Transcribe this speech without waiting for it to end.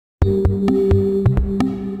ARC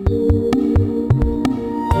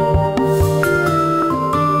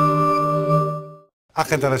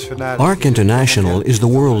International is the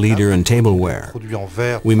world leader in tableware.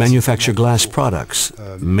 We manufacture glass products,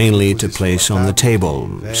 mainly to place on the table,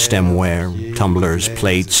 stemware, tumblers,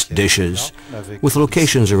 plates, dishes, with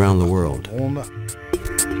locations around the world.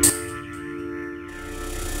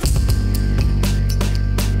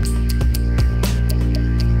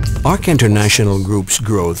 ARC International Group's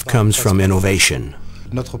growth comes from innovation,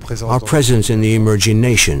 our presence in the emerging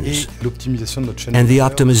nations, and the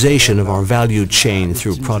optimization of our value chain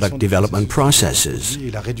through product development processes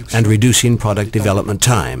and reducing product development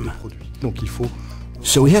time.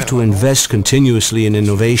 So we have to invest continuously in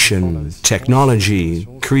innovation, technology,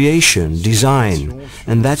 creation, design,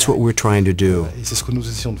 and that's what we're trying to do.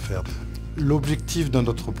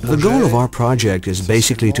 The goal of our project is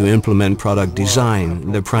basically to implement product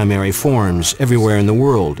design, the primary forms, everywhere in the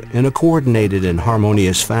world, in a coordinated and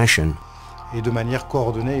harmonious fashion. Implementing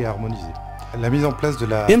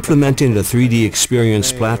the 3D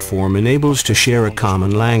experience platform enables to share a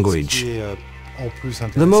common language.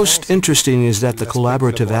 The most interesting is that the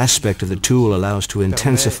collaborative aspect of the tool allows to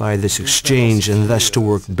intensify this exchange and thus to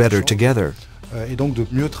work better together.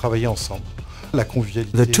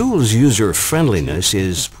 The tool's user-friendliness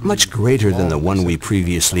is much greater than the one we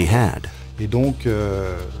previously had.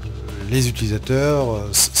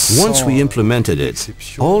 Once we implemented it,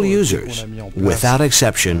 all users, without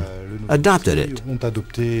exception, adopted it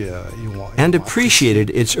and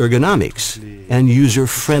appreciated its ergonomics and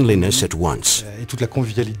user-friendliness at once.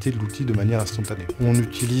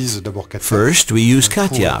 First, we use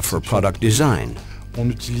CATIA for product design.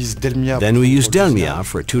 Then we use Delmia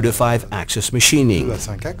for 2 to 5 axis machining,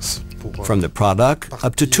 from the product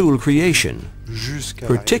up to tool creation,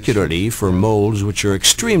 particularly for molds, which are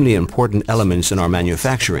extremely important elements in our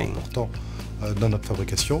manufacturing.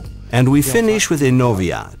 And we finish with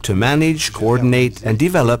ENOVIA to manage, coordinate and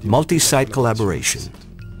develop multi-site collaboration.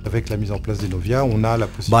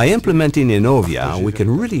 By implementing ENOVIA, we can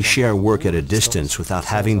really share work at a distance without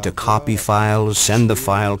having to copy files, send the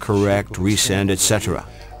file, correct, resend, etc.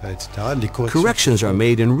 Corrections are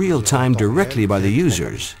made in real time directly by the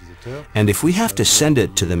users, and if we have to send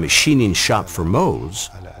it to the machining shop for molds,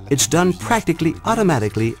 it's done practically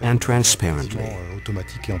automatically and transparently.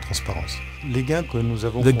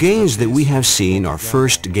 The gains that we have seen are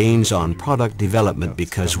first gains on product development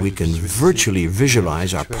because we can virtually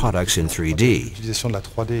visualize our products in 3D.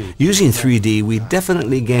 Using 3D, we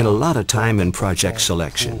definitely gain a lot of time in project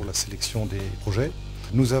selection.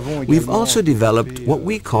 We've also developed what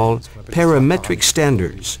we call parametric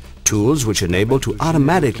standards, tools which enable to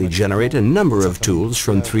automatically generate a number of tools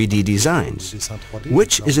from 3D designs,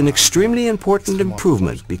 which is an extremely important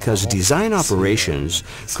improvement because design operations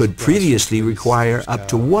could previously require up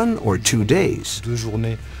to 1 or 2 days.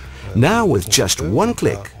 Now, with just one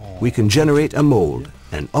click, we can generate a mold,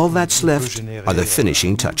 and all that's left are the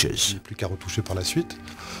finishing touches.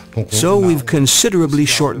 So we've considerably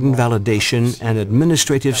shortened validation and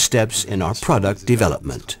administrative steps in our product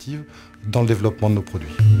development. Dans le développement de nos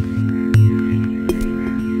produits.